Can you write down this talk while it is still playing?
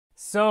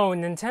So,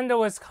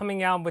 Nintendo is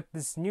coming out with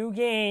this new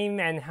game,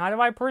 and how do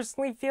I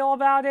personally feel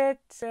about it?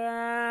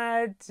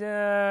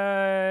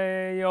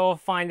 You'll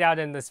find out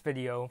in this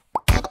video.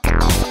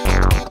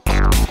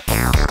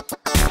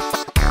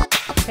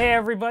 Hey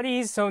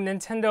everybody, so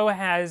Nintendo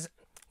has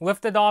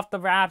lifted off the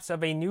wraps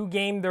of a new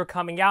game they're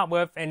coming out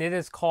with, and it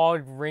is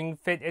called Ring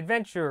Fit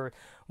Adventure.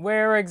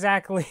 Where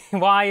exactly,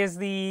 why is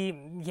the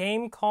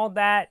game called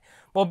that?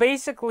 Well,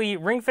 basically,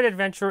 Ring Fit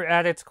Adventure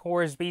at its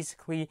core is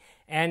basically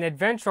an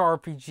adventure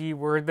RPG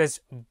where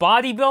this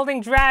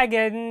bodybuilding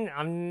dragon,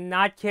 I'm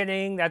not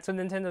kidding, that's what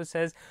Nintendo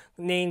says,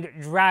 named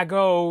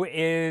Drago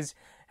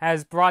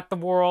has brought the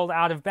world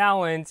out of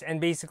balance,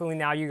 and basically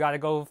now you gotta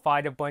go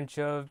fight a bunch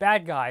of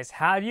bad guys.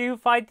 How do you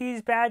fight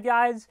these bad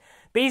guys?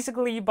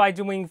 Basically by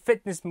doing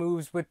fitness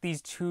moves with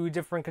these two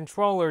different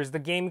controllers. The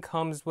game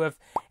comes with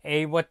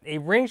a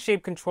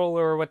ring-shaped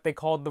controller, or what they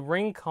call the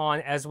Ring-Con,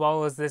 as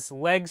well as this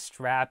leg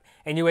strap,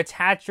 and you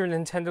attach your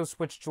Nintendo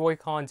Switch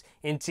Joy-Cons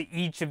into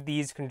each of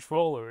these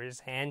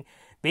controllers, and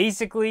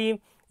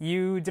basically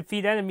you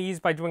defeat enemies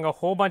by doing a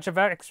whole bunch of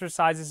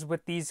exercises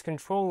with these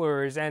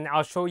controllers, and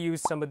I'll show you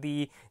some of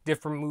the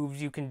different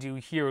moves you can do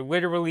here.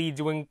 Literally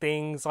doing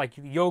things like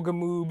yoga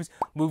moves,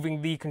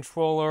 moving the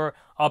controller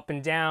up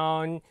and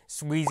down,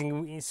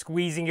 squeezing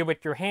it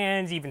with your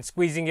hands, even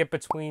squeezing it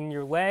between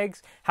your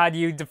legs. How do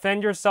you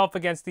defend yourself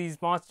against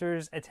these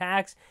monsters'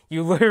 attacks?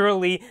 You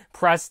literally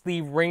press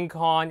the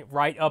Ring-Con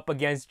right up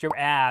against your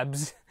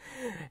abs.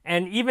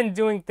 And even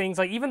doing things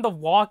like, even the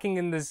walking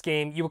in this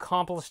game, you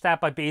accomplish that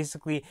by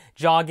basically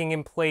jogging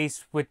in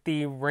place with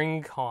the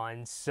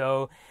Ring-Con.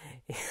 So,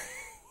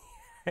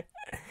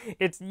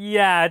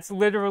 it's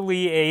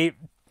literally a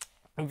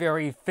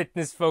very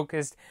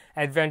fitness-focused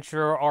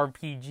adventure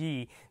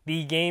RPG.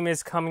 The game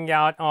is coming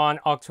out on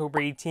October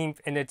 18th,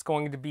 and it's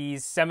going to be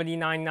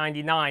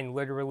 $79.99,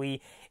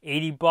 literally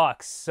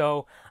 $80.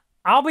 So,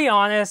 I'll be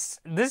honest,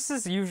 this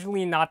is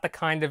usually not the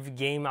kind of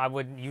game I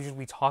would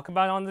usually talk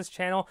about on this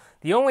channel.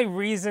 The only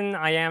reason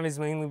I am is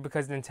mainly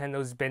because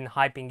Nintendo's been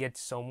hyping it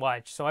so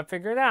much. So I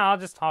figured I'll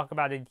just talk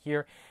about it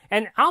here.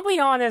 And I'll be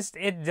honest,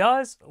 it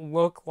does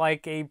look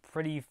like a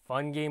pretty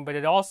fun game, but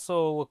it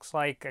also looks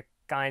like a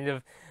kind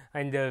of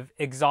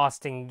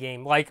exhausting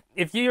game. Like,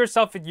 if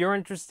you're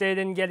interested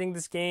in getting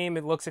this game,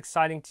 it looks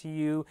exciting to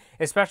you,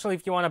 especially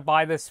if you want to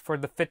buy this for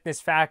the fitness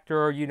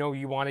factor, or, you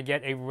want to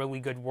get a really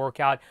good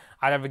workout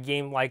out of a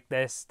game like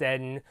this,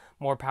 then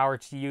more power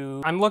to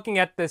you. I'm looking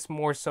at this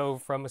more so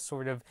from a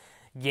sort of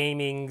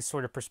gaming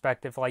sort of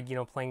perspective, like,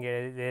 playing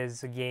it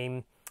as a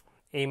game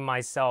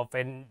myself,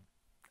 and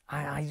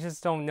I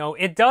just don't know.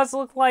 It does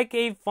look like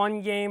a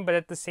fun game, but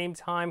at the same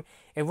time,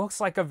 it looks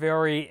like a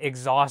very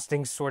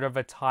exhausting sort of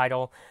a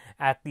title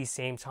at the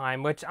same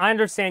time, which I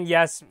understand,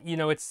 yes,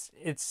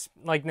 it's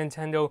like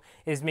Nintendo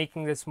is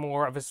making this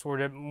more of a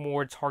sort of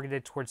more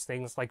targeted towards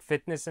things like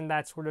fitness and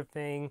that sort of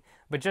thing,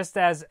 but just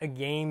as a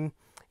game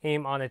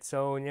on its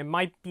own, it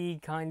might be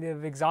kind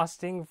of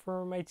exhausting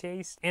for my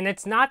taste. And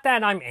it's not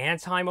that I'm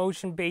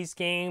anti-motion-based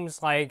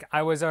games. Like,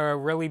 I was a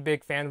really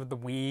big fan of the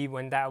Wii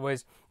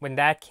when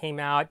that came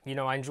out.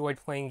 I enjoyed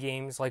playing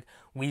games like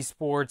Wii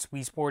Sports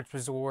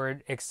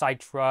Resort, Excite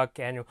Truck,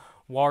 and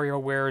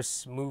WarioWare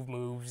Smooth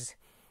Moves.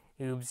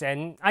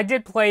 And I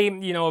did play,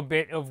 a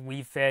bit of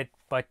Wii Fit,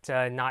 but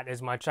not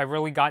as much. I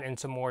really got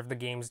into more of the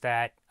games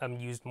that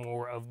used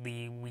more of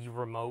the Wii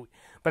Remote.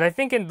 But I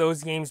think in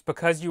those games,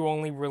 because you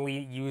only really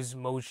use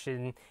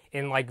motion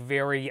in like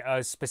very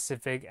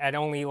specific, at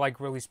only like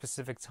really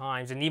specific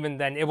times, and even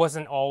then, it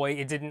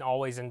didn't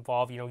always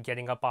involve,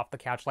 getting up off the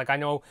couch. Like, I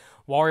know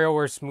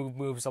WarioWare Smooth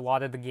Moves, a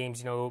lot of the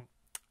games,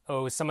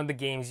 some of the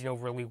games,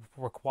 really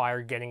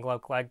require getting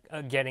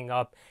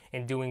up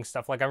and doing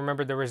stuff. Like, I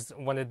remember there was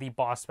one of the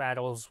boss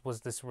battles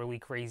was this really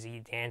crazy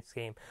dance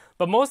game.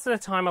 But most of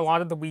the time, a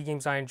lot of the Wii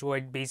games I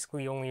enjoyed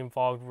basically only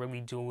involved really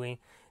doing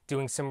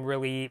some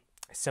really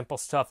simple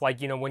stuff. Like,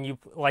 when you,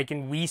 like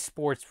in Wii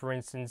Sports, for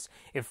instance,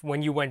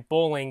 when you went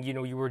bowling,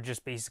 you were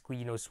just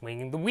basically,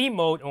 swinging the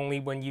Wiimote only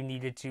when you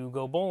needed to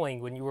go bowling.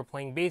 When you were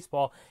playing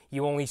baseball,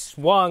 you only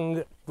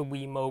swung the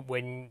Wiimote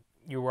when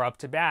you were up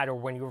to bat, or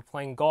when you were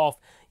playing golf,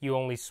 you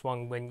only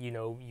swung when,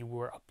 you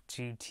were up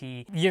to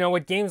tee.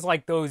 With games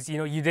like those,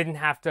 you didn't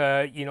have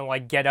to,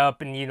 like get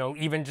up and,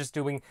 even just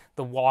doing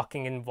the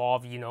walking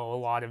involved, a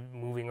lot of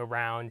moving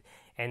around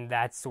and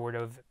that sort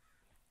of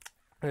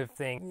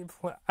thing.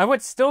 I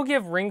would still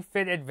give Ring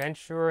Fit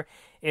Adventure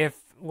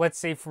if, let's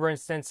say, for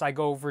instance, I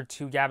go over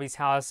to Gabby's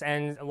house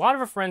and a lot of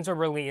her friends are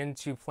really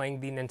into playing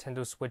the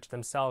Nintendo Switch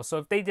themselves. So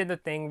if they did a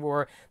thing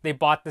where they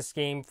bought this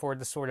game for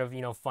the sort of,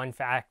 fun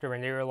factor,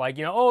 and they were like,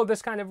 oh,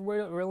 this kind of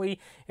really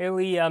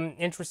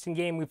interesting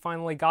game, we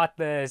finally got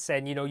this,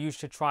 and, you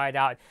should try it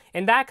out.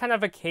 In that kind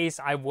of a case,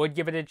 I would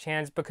give it a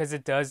chance because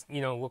it does,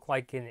 look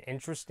like an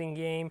interesting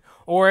game.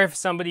 Or if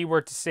somebody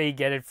were to say,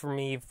 get it for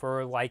me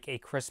for like a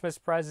Christmas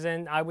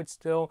present, I would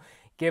still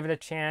give it a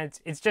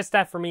chance. It's just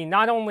that for me,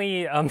 not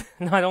only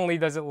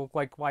does it look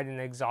like quite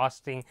an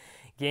exhausting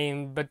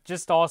game, but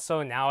just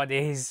also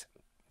nowadays,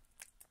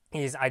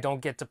 is I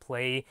don't get to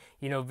play,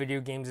 video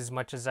games as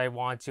much as I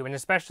want to. And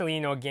especially,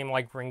 a game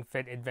like Ring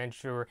Fit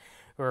Adventure,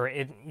 where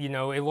it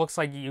looks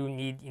like you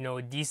need,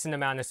 a decent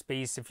amount of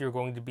space if you're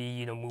going to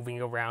be,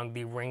 moving around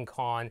the ring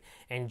con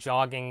and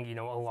jogging,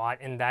 a lot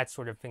and that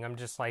sort of thing. I'm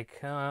just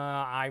like,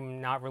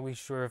 I'm not really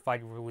sure if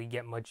I'd really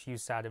get much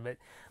use out of it.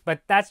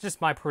 But that's just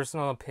my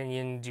personal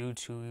opinion due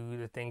to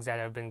the things that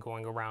have been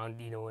going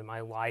around, in my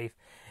life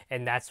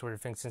and that sort of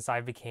thing, since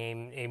I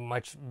became a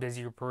much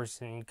busier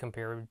person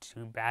compared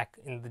to back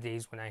in the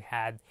days when I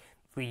had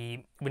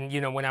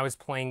when I was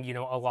playing,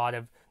 a lot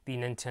of the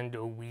Nintendo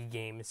Wii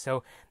games.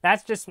 So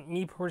that's just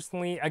me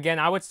personally. Again,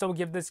 I would still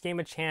give this game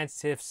a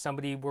chance if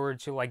somebody were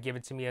to like give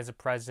it to me as a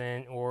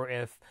present, or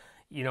if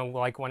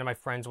like one of my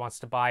friends wants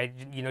to buy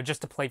it,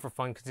 just to play for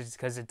fun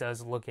because it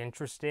does look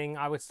interesting.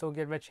 I would still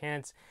give it a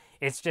chance.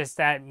 It's just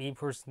that me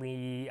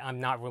personally, I'm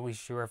not really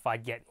sure if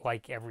I'd get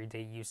like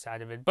everyday use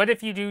out of it. But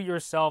if you do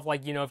yourself,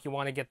 like, if you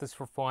want to get this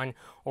for fun,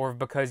 or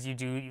because you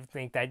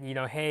think that,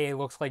 hey, it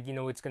looks like,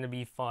 it's going to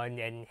be fun,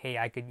 and hey,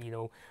 I could,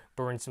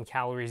 burn some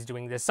calories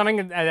doing this.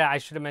 Something that I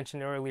should have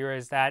mentioned earlier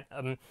is that,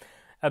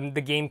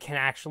 the game can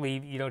actually,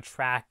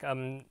 track,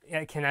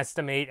 can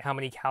estimate how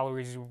many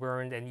calories you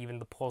burned and even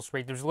the pulse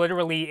rate. There's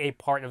literally a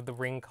part of the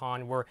ring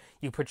con where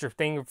you put your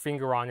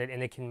finger on it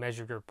and it can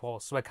measure your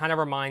pulse. So it kind of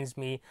reminds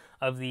me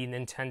of the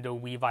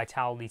Nintendo Wii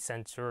Vitality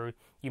Sensor.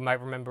 You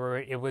might remember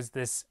it was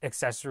this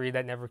accessory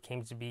that never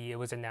came to be. It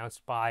was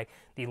announced by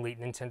the late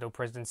Nintendo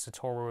president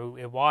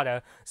Satoru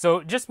Iwata.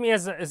 So just me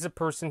as a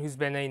person who's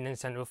been a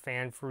Nintendo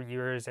fan for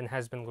years and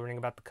has been learning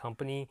about the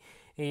company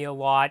a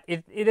lot,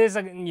 it is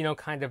a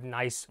kind of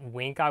nice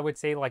wink, I would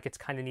say. Like, it's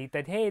kind of neat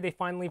that, hey, they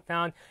finally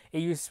found a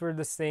use for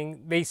this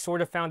thing. They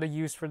sort of found a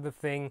use for the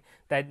thing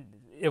that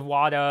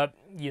Iwata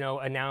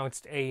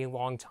announced a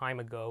long time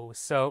ago.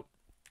 So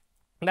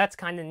that's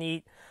kind of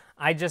neat.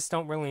 I just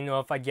don't really know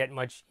if I get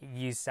much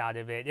use out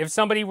of it. If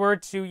somebody were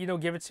to,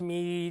 give it to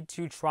me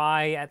to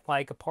try at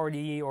like a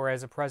party or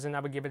as a present, I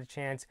would give it a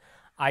chance.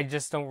 I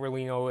just don't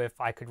really know if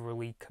I could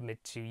really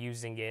commit to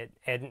using it.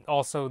 And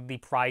also the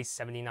price,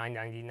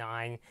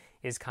 $79.99,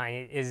 is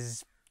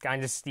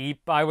kind of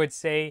steep, I would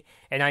say.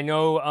 And I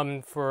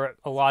know for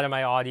a lot of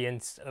my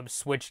audience of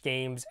Switch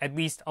games, at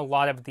least a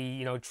lot of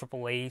the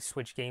AAA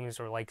Switch games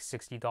are like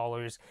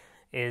 $60,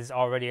 is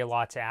already a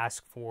lot to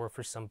ask for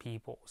some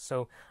people.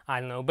 So I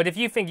don't know, but if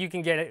you think you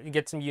can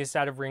get some use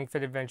out of Ring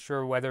Fit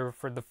Adventure, whether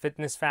for the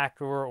fitness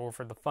factor or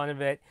for the fun of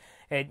it,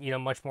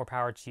 much more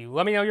power to you.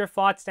 Let me know your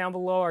thoughts down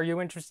below. Are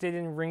you interested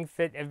in Ring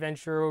Fit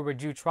Adventure, or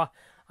would you try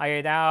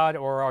it out,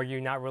 or are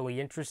you not really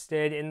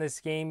interested in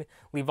this game?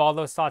 Leave all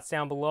those thoughts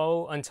down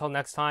below. Until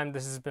next time,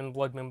 this has been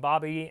Blood Moon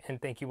Bobby,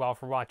 and thank you all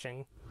for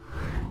watching.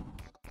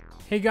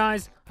 Hey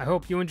guys, I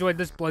hope you enjoyed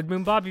this Blood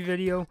Moon Bobby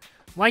video.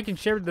 Like and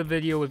share the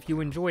video if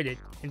you enjoyed it,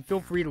 and feel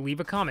free to leave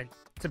a comment.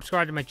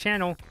 Subscribe to my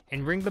channel,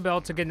 and ring the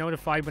bell to get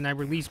notified when I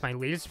release my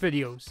latest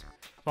videos.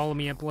 Follow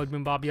me at Blood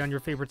Moon Bobby on your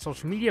favorite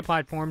social media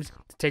platforms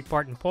to take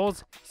part in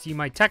polls, see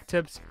my tech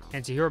tips,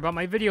 and to hear about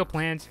my video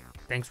plans.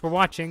 Thanks for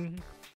watching.